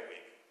 great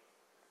week.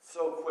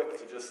 So quick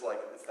to just,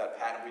 it's that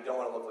pattern. We don't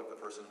want to look like the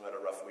person who had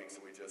a rough week, so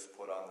we just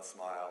put on the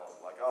smile,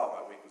 oh,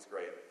 my week was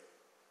great.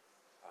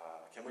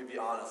 Can we be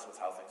honest with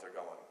how things are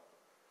going?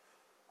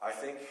 I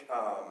think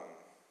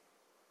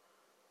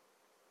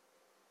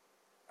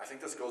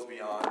this goes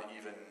beyond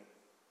even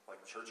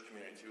church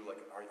community too.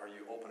 Are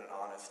you open and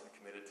honest and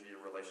committed to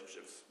your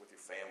relationships with your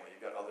family?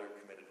 You've got other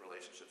committed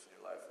relationships in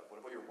your life. What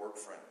about your work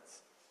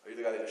friends? Are you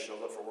the guy that just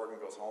shows up for work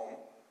and goes home?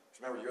 Because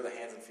remember, you're the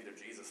hands and feet of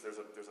Jesus.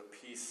 There's a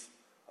piece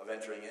of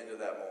entering into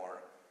that more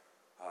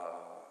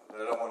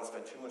that I don't want to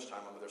spend too much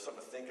time on, but there's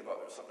something to think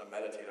about. There's something to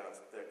meditate on.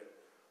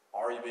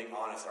 Are you being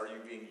honest? Are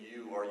you being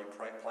you? Or are you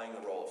playing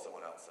the role of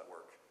someone else at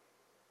work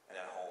and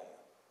at home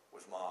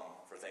with mom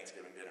for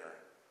Thanksgiving dinner?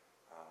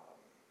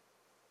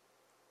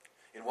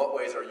 In what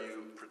ways are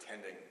you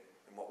pretending?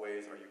 In what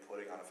ways are you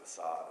putting on a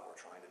facade or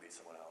trying to be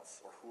someone else?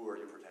 Or who are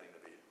you pretending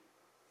to be?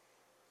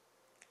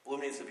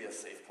 Bloom needs to be a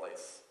safe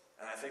place.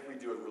 And I think we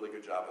do a really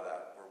good job of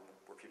that,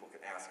 where people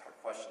can ask hard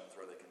questions,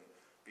 where they can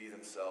be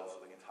themselves,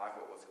 where they can talk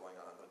about what's going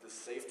on. But this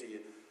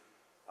safety,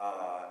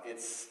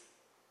 it's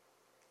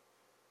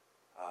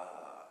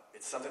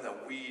something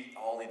that we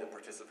all need to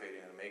participate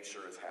in and make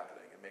sure it's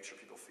happening and make sure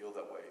people feel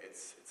that way.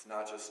 It's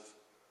not just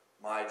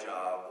my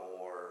job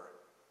or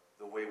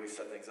the way we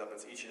set things up,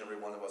 it's each and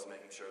every one of us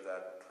making sure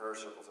that prayer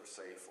circles are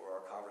safe, or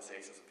our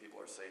conversations with people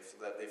are safe,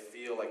 so that they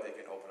feel like they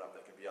can open up,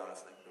 they can be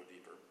honest, they can go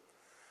deeper.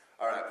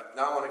 All right,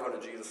 now I want to go into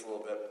Jesus a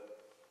little bit.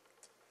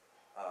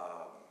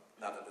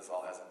 Not that this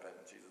all hasn't been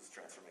Jesus'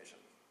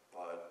 transformation,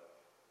 but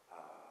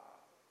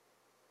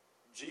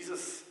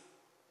Jesus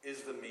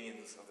is the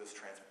means of this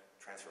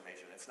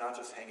transformation. It's not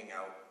just hanging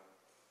out.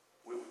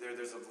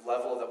 There's a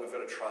level that we've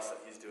got to trust that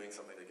he's doing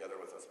something together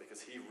with us,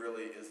 because he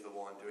really is the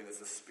one doing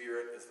this. The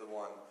Spirit is the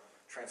one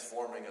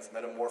transforming us,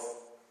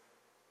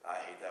 I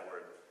hate that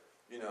word.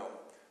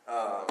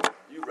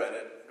 You read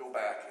it. Go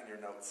back in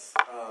your notes.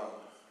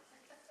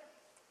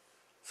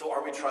 So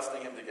are we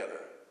trusting him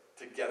together?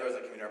 Together as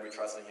a community, are we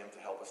trusting him to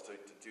help us to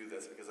do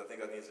this? Because I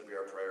think that needs to be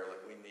our prayer.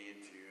 Like, we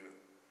need to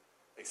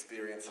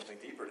experience something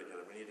deeper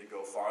together. We need to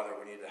go farther.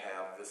 We need to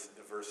have this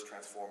diverse,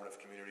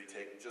 transformative community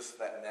take just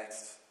that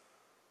next.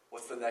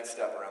 What's the next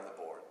step around the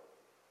board?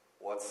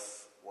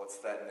 What's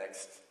that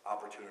next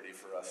opportunity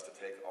for us to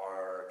take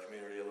our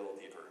community a little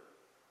deeper?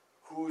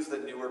 Who's the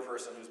newer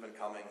person who's been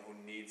coming who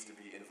needs to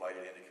be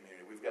invited into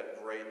community? We've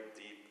got great,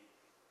 deep,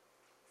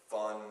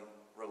 fun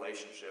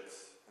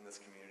relationships in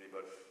this community,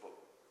 but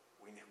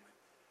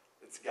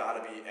it's got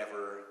to be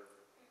ever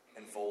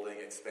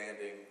unfolding,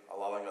 expanding,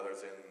 allowing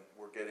others in.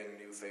 We're getting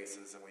new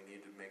faces, and we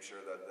need to make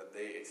sure that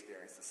they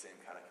experience the same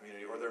kind of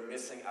community, or they're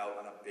missing out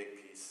on a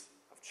big piece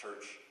of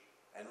church,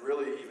 and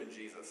really even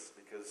Jesus,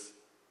 because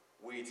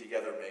we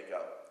together make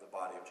up the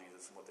body of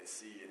Jesus and what they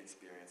see and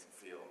experience and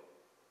feel.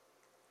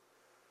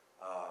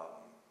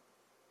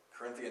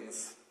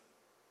 Corinthians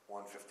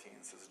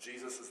 1:15 says,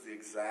 Jesus is the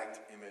exact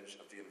image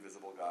of the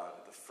invisible God,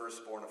 the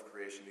firstborn of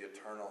creation, the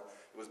eternal.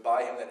 It was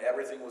by him that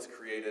everything was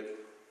created,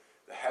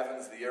 the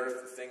heavens, the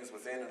earth, the things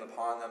within and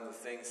upon them, the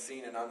things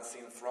seen and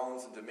unseen,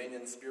 thrones and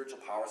dominions, spiritual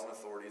powers and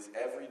authorities.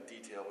 Every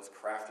detail was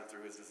crafted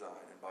through his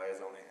design and by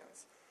his own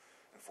hands,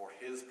 and for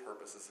his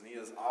purposes. And he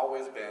has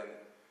always been,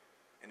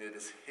 and it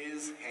is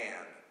his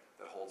hand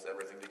that holds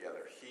everything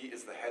together. He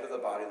is the head of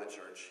the body of the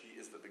church. He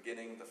is the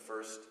beginning, the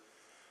first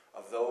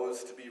of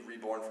those to be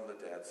reborn from the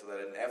dead, so that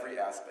in every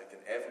aspect, in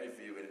every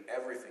view, in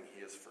everything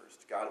he is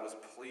first. God was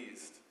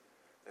pleased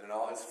that in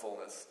all his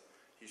fullness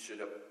he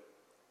should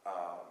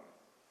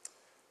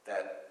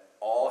that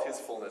all his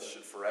fullness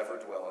should forever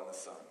dwell in the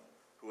Son,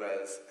 who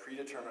has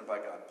predetermined by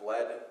God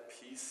bled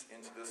peace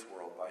into this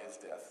world by his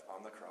death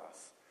on the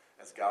cross,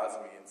 as God's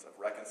means of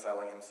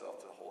reconciling himself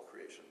to the whole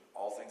creation,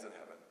 all things in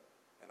heaven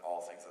and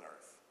all things on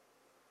earth.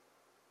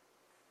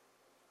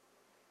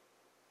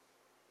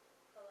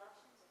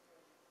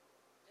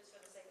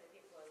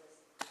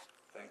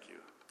 Thank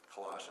you.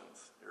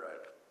 Colossians. You're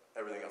right.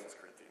 Everything else was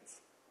Corinthians.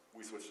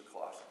 We switched to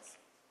Colossians.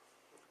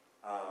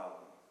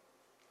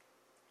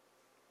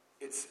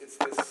 It's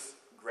this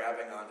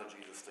grabbing onto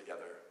Jesus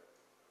together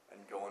and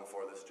going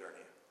for this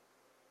journey.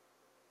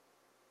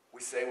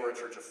 We say we're a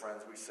church of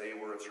friends. We say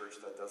we're a church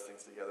that does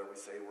things together. We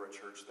say we're a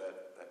church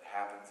that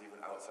happens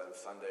even outside of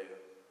Sunday,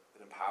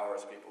 that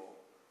empowers people.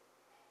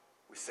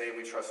 We say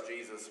we trust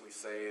Jesus. We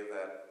say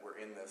that we're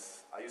in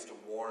this. I used to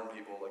warn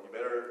people, like, you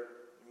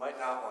might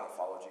not want to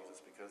follow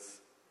Jesus, because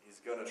he's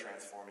going to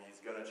transform you.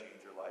 He's going to change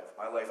your life.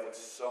 My life looks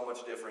so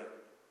much different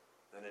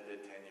than it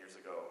did 10 years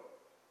ago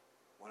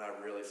when I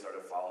really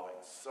started following.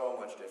 So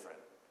much different.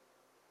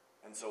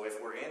 And so if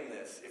we're in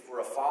this, if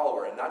we're a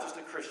follower, and not just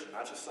a Christian,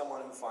 not just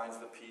someone who finds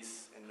the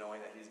peace in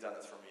knowing that he's done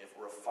this for me, if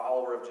we're a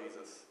follower of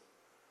Jesus,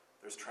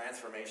 there's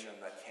transformation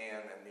that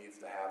can and needs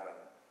to happen.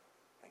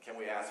 And can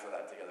we ask for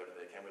that together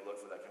today? Can we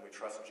look for that? Can we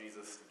trust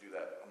Jesus to do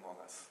that among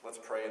us?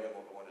 Let's pray, and then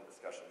we'll go into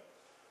discussion.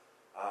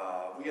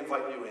 We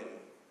invite you in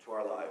to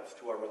our lives,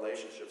 to our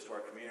relationships, to our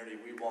community.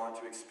 We want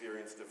to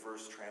experience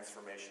diverse,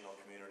 transformational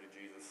community,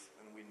 Jesus,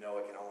 and we know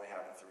it can only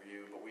happen through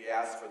you. But we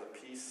ask for the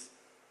peace,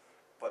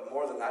 but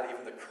more than that,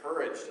 even the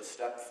courage to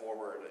step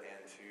forward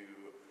and to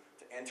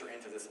enter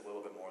into this a little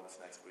bit more this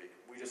next week.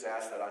 We just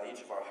ask that on each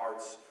of our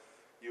hearts,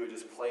 you would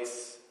just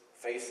place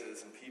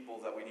faces and people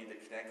that we need to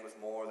connect with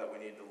more, that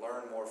we need to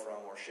learn more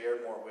from, or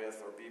share more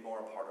with, or be more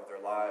a part of their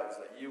lives,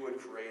 that you would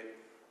create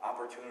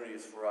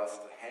opportunities for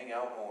us to hang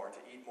out more, to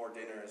eat more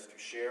dinners, to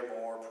share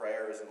more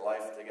prayers and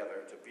life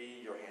together, to be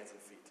your hands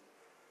and feet.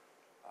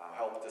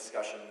 Help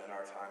discussion in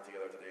our time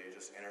together today.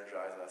 Just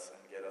energize us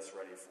and get us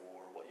ready for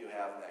what you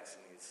have next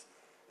in these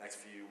next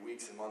few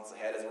weeks and months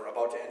ahead, as we're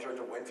about to enter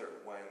into winter,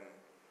 when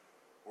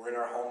we're in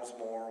our homes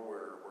more,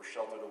 we're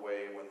sheltered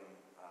away, when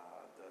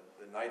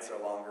the nights are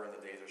longer and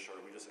the days are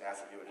shorter. We just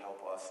ask that you would help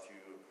us to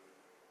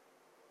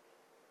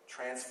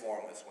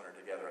transform this winter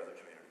together